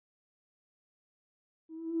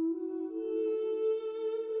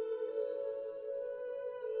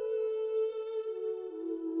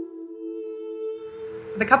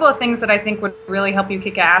the couple of things that I think would really help you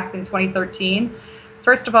kick ass in 2013.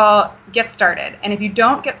 First of all, get started. And if you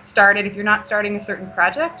don't get started, if you're not starting a certain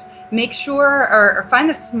project, make sure or find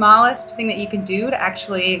the smallest thing that you can do to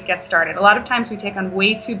actually get started. A lot of times we take on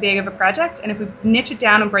way too big of a project, and if we niche it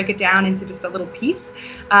down and break it down into just a little piece,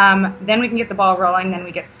 then we can get the ball rolling, then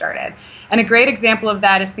we get started. And a great example of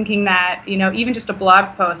that is thinking that, even just a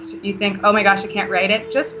blog post, you think, oh my gosh, I can't write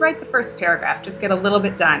it. Just write the first paragraph, just get a little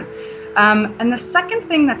bit done. And the second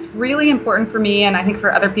thing that's really important for me, and I think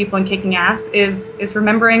for other people in kicking ass, is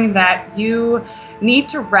remembering that you need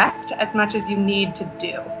to rest as much as you need to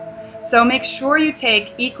do. So make sure you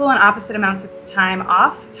take equal and opposite amounts of time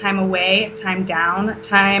off, time away, time down,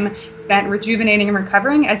 time spent rejuvenating and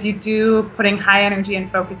recovering as you do putting high energy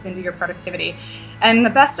and focus into your productivity. And the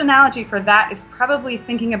best analogy for that is probably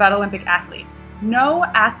thinking about Olympic athletes. No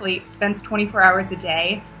athlete spends 24 hours a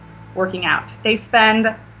day working out. They spend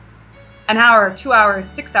an hour, 2 hours,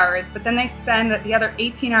 6 hours, but then they spend the other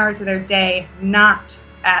 18 hours of their day not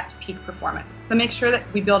at peak performance. So make sure that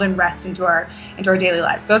we build in rest into our daily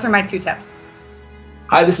lives. Those are my 2 tips.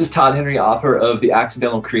 Hi, this is Todd Henry, author of The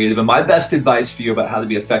Accidental Creative, and my best advice for you about how to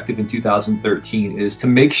be effective in 2013 is to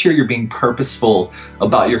make sure you're being purposeful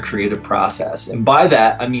about your creative process. And by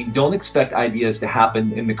that, I mean, don't expect ideas to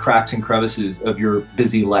happen in the cracks and crevices of your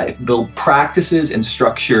busy life. Build practices and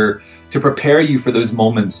structure to prepare you for those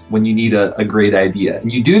moments when you need a great idea.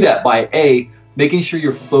 And you do that by making sure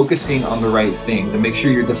you're focusing on the right things, and make sure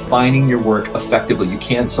you're defining your work effectively. You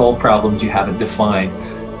can't solve problems you haven't defined.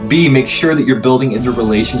 B, make sure that you're building into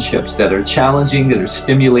relationships that are challenging, that are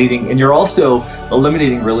stimulating, and you're also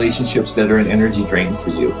eliminating relationships that are an energy drain for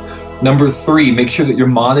you. Number 3, make sure that you're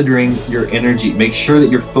monitoring your energy. Make sure that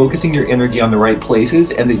you're focusing your energy on the right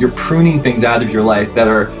places, and that you're pruning things out of your life that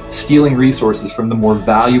are stealing resources from the more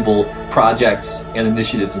valuable projects and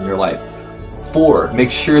initiatives in your life. 4, make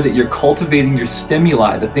sure that you're cultivating your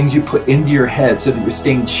stimuli, the things you put into your head, so that you're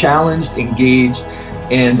staying challenged, engaged,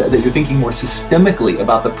 and that you're thinking more systemically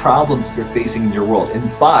about the problems that you're facing in your world.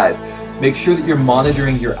 And 5, make sure that you're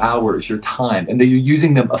monitoring your hours, your time, and that you're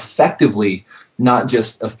using them effectively, not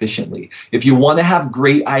just efficiently. If you want to have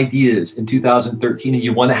great ideas in 2013 and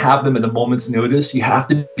you want to have them at a moment's notice, you have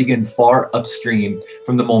to begin far upstream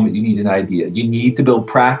from the moment you need an idea. You need to build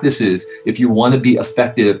practices if you want to be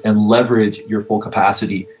effective and leverage your full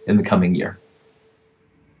capacity in the coming year.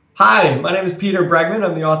 Hi, my name is Peter Bregman.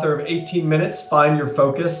 I'm the author of 18 Minutes, Find Your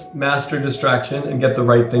Focus, Master Distraction, and Get the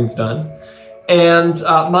Right Things Done. And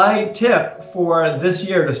my tip for this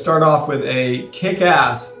year to start off with a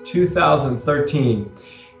kick-ass 2013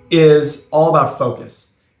 is all about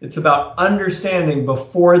focus. It's about understanding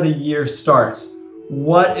before the year starts,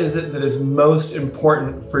 what is it that is most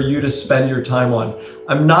important for you to spend your time on?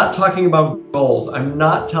 I'm not talking about goals. I'm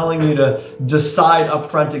not telling you to decide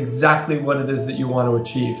upfront exactly what it is that you want to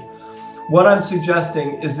achieve. What I'm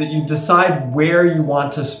suggesting is that you decide where you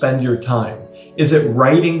want to spend your time. Is it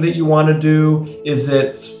writing that you want to do? Is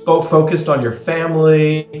it focused on your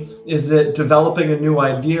family? Is it developing a new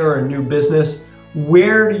idea or a new business?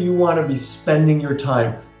 Where do you want to be spending your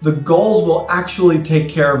time? The goals will actually take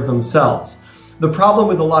care of themselves. The problem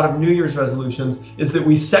with a lot of New Year's resolutions is that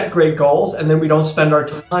we set great goals and then we don't spend our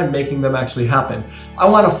time making them actually happen. I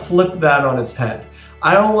want to flip that on its head.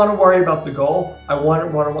 I don't want to worry about the goal. I want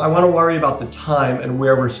to worry about the time and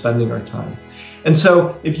where we're spending our time. And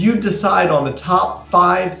so if you decide on the top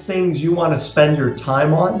 5 things you want to spend your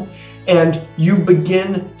time on, and you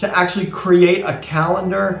begin to actually create a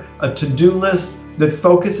calendar, a to-do list that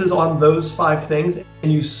focuses on those 5 things,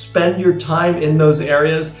 and you spend your time in those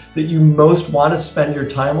areas that you most want to spend your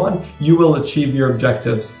time on, you will achieve your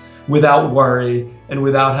objectives without worry and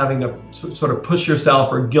without having to sort of push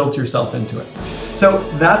yourself or guilt yourself into it. So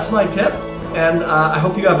that's my tip, and I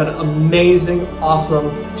hope you have an amazing, awesome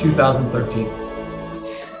 2013.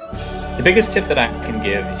 The biggest tip that I can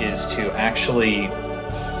give is to actually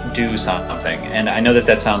do something. And I know that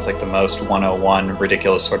that sounds like the most 101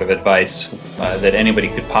 ridiculous sort of advice that anybody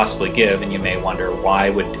could possibly give, and you may wonder why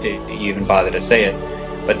would you even bother to say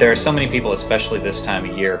it. But there are so many people, especially this time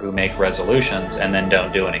of year, who make resolutions and then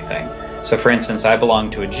don't do anything. So for instance, I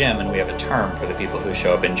belong to a gym, and we have a term for the people who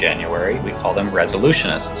show up in January. We call them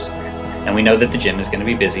resolutionists. And we know that the gym is going to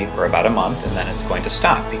be busy for about a month, and then it's going to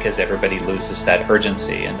stop because everybody loses that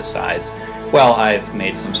urgency and decides, well, I've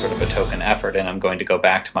made some sort of a token effort and I'm going to go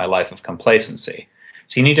back to my life of complacency.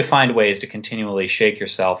 So you need to find ways to continually shake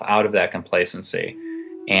yourself out of that complacency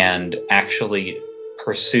and actually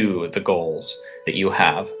pursue the goals that you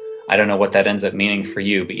have. I don't know what that ends up meaning for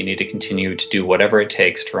you, but you need to continue to do whatever it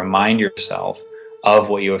takes to remind yourself of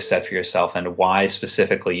what you have set for yourself and why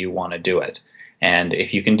specifically you want to do it. And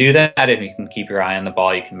if you can do that, if you can keep your eye on the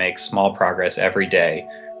ball, you can make small progress every day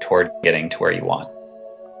toward getting to where you want.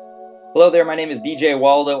 Hello there, my name is DJ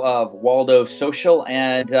Waldo of Waldo Social,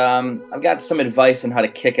 and I've got some advice on how to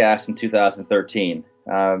kick ass in 2013.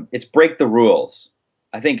 It's break the rules.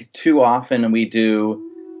 I think too often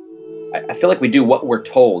I feel like we do what we're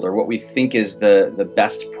told or what we think is the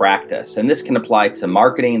best practice. And this can apply to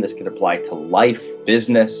marketing, this can apply to life,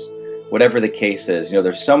 business, whatever the case is. You know,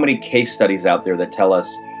 there's so many case studies out there that tell us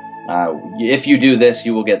if you do this,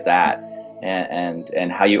 you will get that.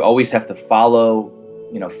 And how you always have to follow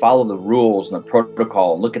the rules and the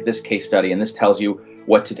protocol, and look at this case study, and this tells you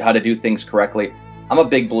how to do things correctly. I'm a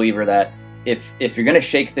big believer that if you're going to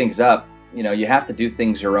shake things up, you have to do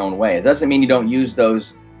things your own way. It doesn't mean you don't use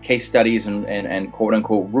those case studies and quote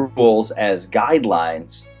unquote rules as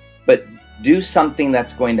guidelines, but do something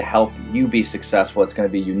that's going to help you be successful. It's going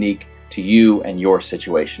to be unique to you and your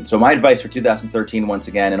situation. So my advice for 2013, once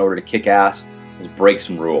again, in order to kick ass, is break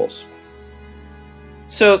some rules.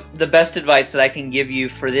 So the best advice that I can give you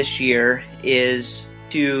for this year is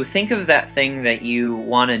to think of that thing that you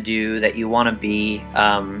want to do, that you want to be.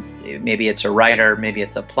 Maybe it's a writer, maybe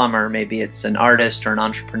it's a plumber, maybe it's an artist or an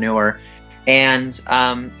entrepreneur. And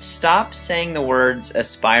stop saying the words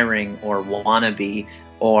aspiring or wannabe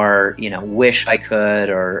or wish I could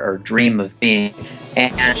or dream of being,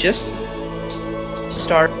 and just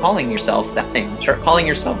start calling yourself that thing. Start calling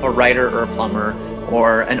yourself a writer or a plumber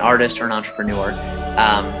or an artist or an entrepreneur.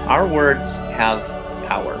 Our words have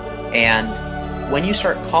power, and when you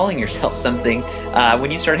start calling yourself something,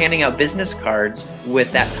 when you start handing out business cards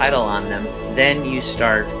with that title on them, then you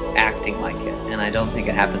start acting like it, and I don't think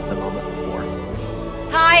it happens a moment before.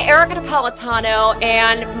 Hi, Erica Napolitano,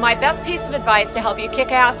 and my best piece of advice to help you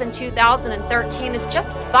kick ass in 2013 is just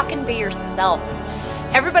fucking be yourself.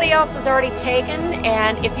 Everybody else is already taken,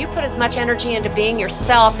 and if you put as much energy into being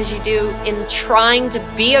yourself as you do in trying to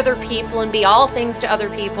be other people and be all things to other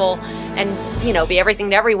people and, be everything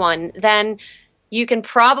to everyone, then you can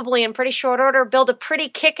probably in pretty short order build a pretty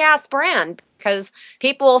kick-ass brand, because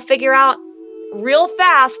people will figure out real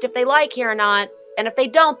fast if they like you or not. And if they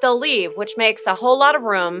don't, they'll leave, which makes a whole lot of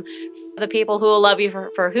room for the people who will love you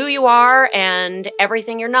for who you are and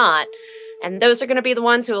everything you're not. And those are going to be the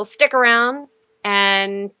ones who will stick around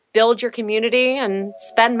and build your community and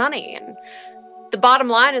spend money. And the bottom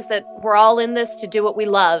line is that we're all in this to do what we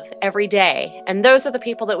love every day. And those are the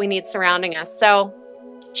people that we need surrounding us. So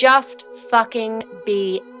just fucking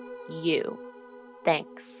be you.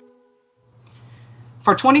 Thanks.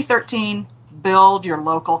 For 2013, build your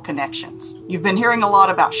local connections. You've been hearing a lot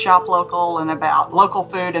about shop local and about local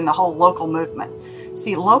food and the whole local movement.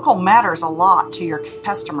 See, local matters a lot to your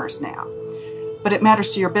customers now, but it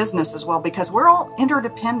matters to your business as well, because we're all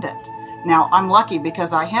interdependent. Now, I'm lucky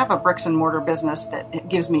because I have a bricks and mortar business that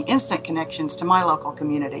gives me instant connections to my local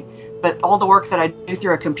community, but all the work that I do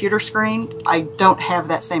through a computer screen, I don't have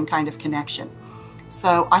that same kind of connection.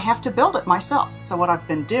 So I have to build it myself. So what I've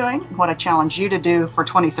been doing, what I challenge you to do for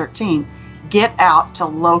 2013, get out to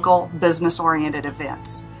local business-oriented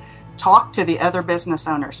events. Talk to the other business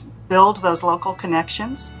owners. Build those local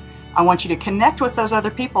connections. I want you to connect with those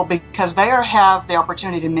other people because they have the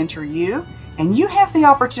opportunity to mentor you, and you have the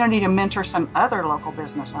opportunity to mentor some other local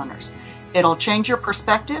business owners. It'll change your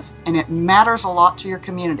perspective, and it matters a lot to your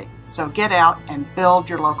community. So get out and build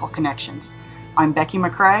your local connections. I'm Becky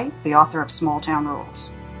McCrae, the author of Small Town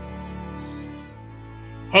Rules.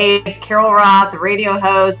 Hey, it's Carol Roth, radio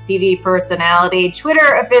host, TV personality, Twitter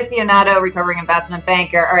aficionado, recovering investment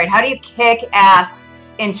banker. All right, how do you kick ass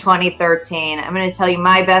in 2013? I'm going to tell you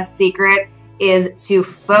my best secret is to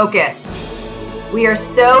focus. We are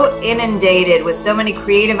so inundated with so many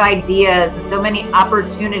creative ideas and so many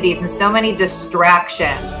opportunities and so many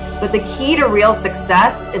distractions. But the key to real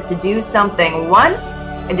success is to do something once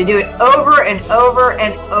and to do it over and over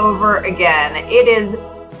and over again. It is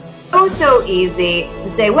so easy to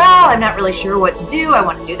say, well, I'm not really sure what to do. I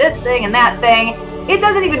want to do this thing and that thing. It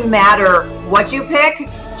doesn't even matter what you pick.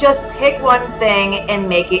 Just pick one thing and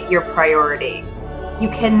make it your priority. You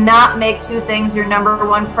cannot make two things your number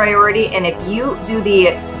one priority. And if you do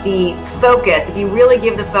the focus, if you really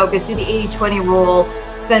give the focus, do the 80-20 rule,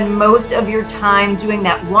 spend most of your time doing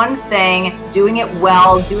that one thing, doing it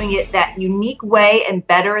well, doing it that unique way and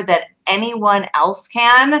better than anyone else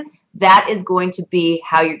can, that is going to be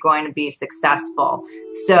how you're going to be successful.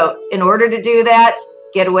 So in order to do that,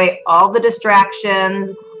 get away all the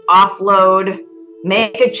distractions, offload,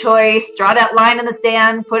 make a choice, draw that line in the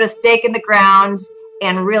sand, put a stake in the ground,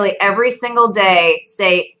 and really every single day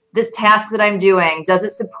say, this task that I'm doing, does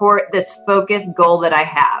it support this focused goal that I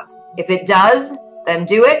have? If it does, then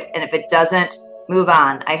do it. And if it doesn't, move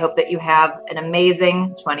on. I hope that you have an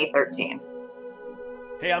amazing 2013.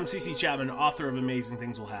 Hey, I'm CC Chapman, author of Amazing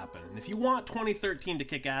Things Will Happen. And if you want 2013 to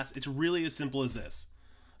kick ass, it's really as simple as this.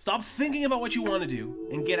 Stop thinking about what you want to do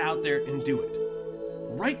and get out there and do it.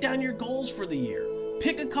 Write down your goals for the year.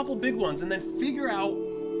 Pick a couple big ones and then figure out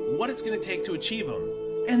what it's going to take to achieve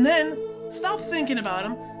them. And then stop thinking about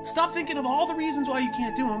them. Stop thinking of all the reasons why you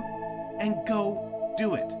can't do them and go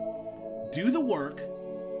do it. Do the work,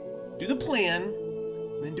 do the plan,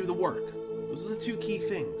 then do the work. Those are the two key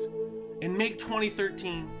things. And make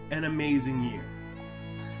 2013 an amazing year.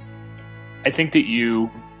 I think that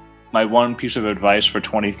my one piece of advice for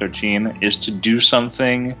 2013 is to do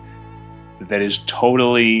something that is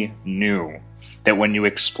totally new. That when you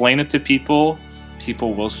explain it to people,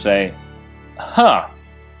 people will say, huh,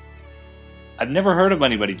 I've never heard of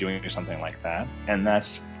anybody doing something like that, and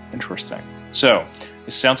that's interesting. So,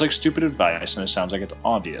 it sounds like stupid advice and it sounds like it's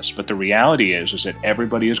obvious, but the reality is that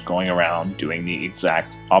everybody is going around doing the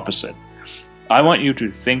exact opposite. I want you to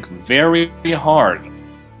think very hard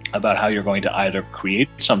about how you're going to either create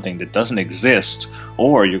something that doesn't exist,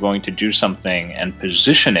 or you're going to do something and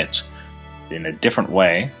position it in a different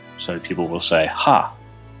way so that people will say, ha,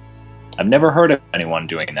 I've never heard of anyone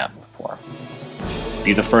doing that before.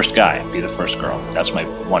 Be the first guy, be the first girl. That's my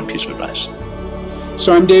one piece of advice.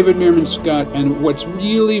 So I'm David Meerman Scott, and what's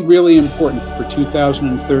really, really important for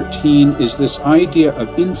 2013 is this idea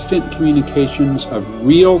of instant communications, of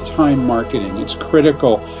real-time marketing. It's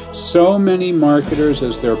critical. So many marketers,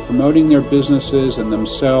 as they're promoting their businesses and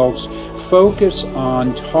themselves, focus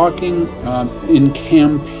on talking in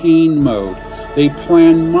campaign mode. They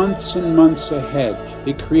plan months and months ahead.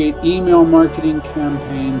 They create email marketing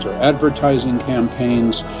campaigns or advertising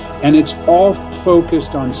campaigns, and it's all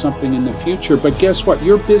focused on something in the future. But guess what?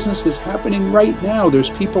 Your business is happening right now. There's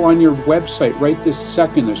people on your website right this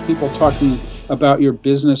second. There's people talking about your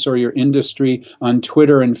business or your industry on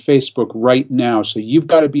Twitter and Facebook right now. So you've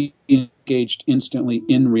got to be engaged instantly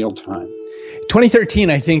in real time. 2013,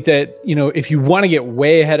 I think that, if you want to get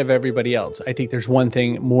way ahead of everybody else, I think there's one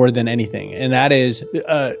thing more than anything, and that is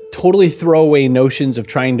totally throw away notions of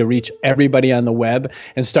trying to reach everybody on the web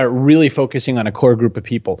and start really focusing on a core group of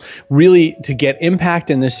people. Really, to get impact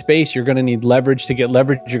in this space, you're going to need leverage. To get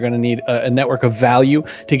leverage, you're going to need a network of value.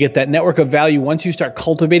 To get that network of value, once you start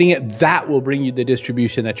cultivating it, that will bring you the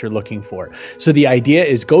distribution that you're looking for. So the idea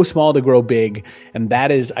is go small to grow big, and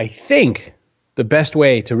that is, I think, the best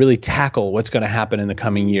way to really tackle what's going to happen in the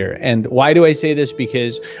coming year. And why do I say this?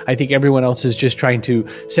 Because I think everyone else is just trying to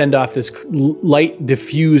send off this light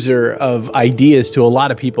diffuser of ideas to a lot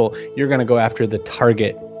of people. You're going to go after the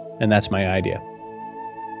target, and that's my idea.